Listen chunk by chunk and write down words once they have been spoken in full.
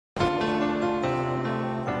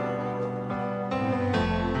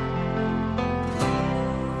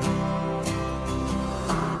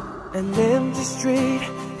An empty street,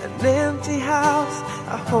 an empty house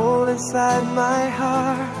I hold inside my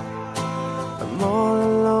heart. I'm all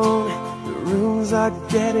alone, the rooms are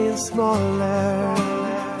getting smaller.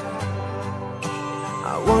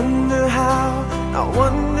 I wonder how, I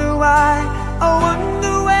wonder why, I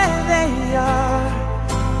wonder where they are.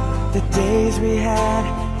 The days we had,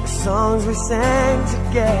 the songs we sang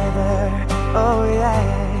together, oh yeah.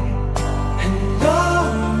 And oh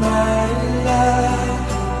my love,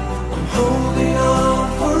 I'm holding on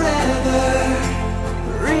forever,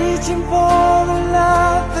 reaching for the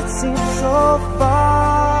love that seems so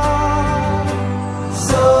far.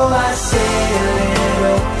 So I say a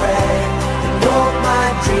little prayer and hope my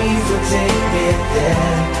dreams will take me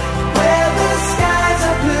there, where the skies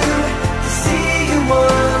are blue, to see you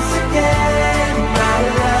once again, my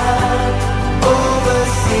love.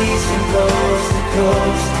 Overseas from coast to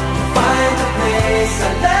coast, to find the place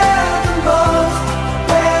I love the most,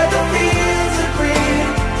 where the fields are green,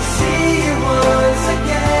 to see you once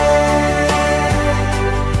again,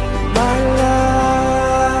 my love.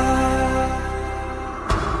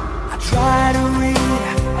 I try to read,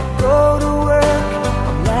 I go to work,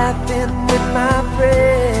 I'm laughing with my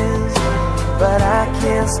friends, but I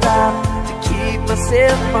can't stop to keep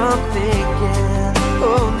myself from thinking,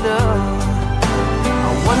 oh no. I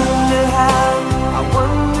wonder how, I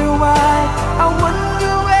wonder why, I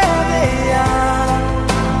wonder where they are.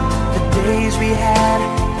 The days we had,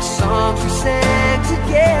 the songs we sang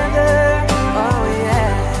together, oh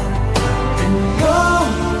yeah. And oh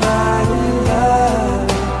my love,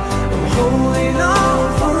 I'm holding on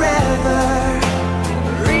forever,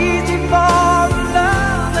 reaching for the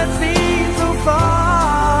love that seems so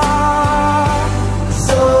far.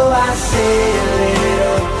 So I say a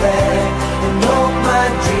little prayer and hope my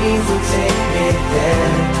dreams will take me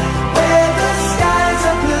there, where the skies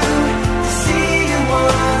are blue, to see you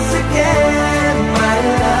once again, my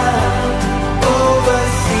love.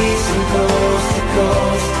 Overseas from coast to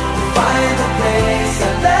coast, to find the place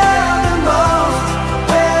I love the most,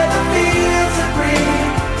 where the fields are green,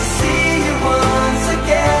 to see you once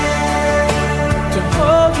again, to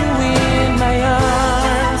hold you in my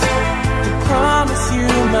arms, to promise you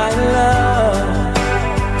my love,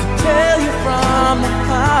 to tell you from the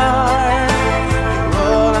heart, you're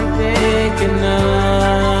all I'm thinking of.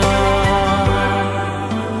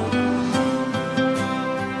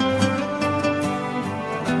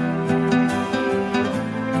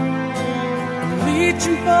 I'm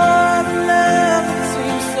reaching for the love that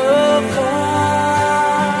seems so far.